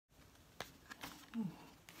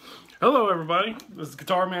Hello everybody, this is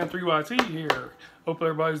Guitar Man 3YT here. Hope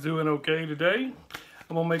everybody's doing okay today.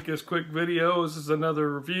 I'm gonna make this quick video. This is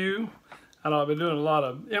another review. I know I've been doing a lot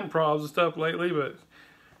of improvs and stuff lately, but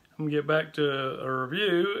I'm gonna get back to a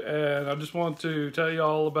review, and I just want to tell you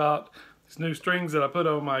all about these new strings that I put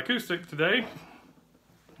on my acoustic today.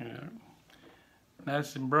 Yeah.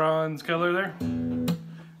 Nice and bronze color there.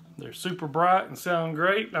 They're super bright and sound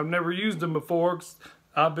great. I've never used them before because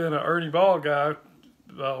I've been an Ernie Ball guy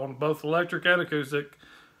on both electric and acoustic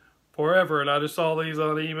forever, and I just saw these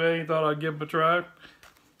on eBay and thought I'd give them a try.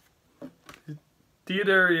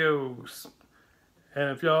 Diodarios, and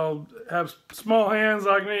if y'all have small hands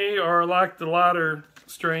like me or like the lighter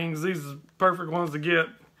strings, these are perfect ones to get.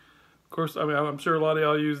 Of course, I mean, I'm sure a lot of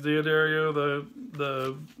y'all use Diodario,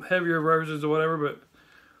 the heavier versions or whatever, but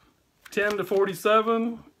 10 to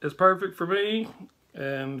 47 is perfect for me.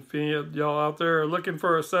 And if any of y'all out there are looking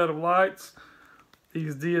for a set of lights,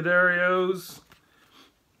 these Diodarios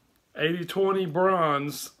 80/20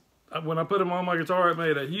 bronze, when I put them on my guitar, it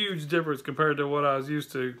made a huge difference compared to what I was used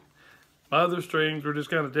to. My other strings were just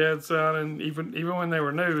kind of dead sounding. Even when they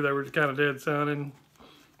were new, they were just kind of dead sounding.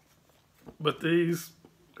 But these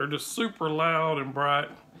are just super loud and bright.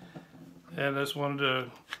 And I just wanted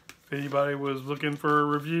to, if anybody was looking for a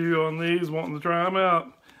review on these, wanting to try them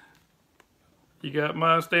out, you got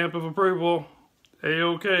my stamp of approval.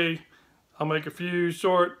 A-OK. I'll make a few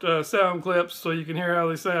short sound clips so you can hear how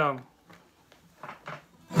they sound.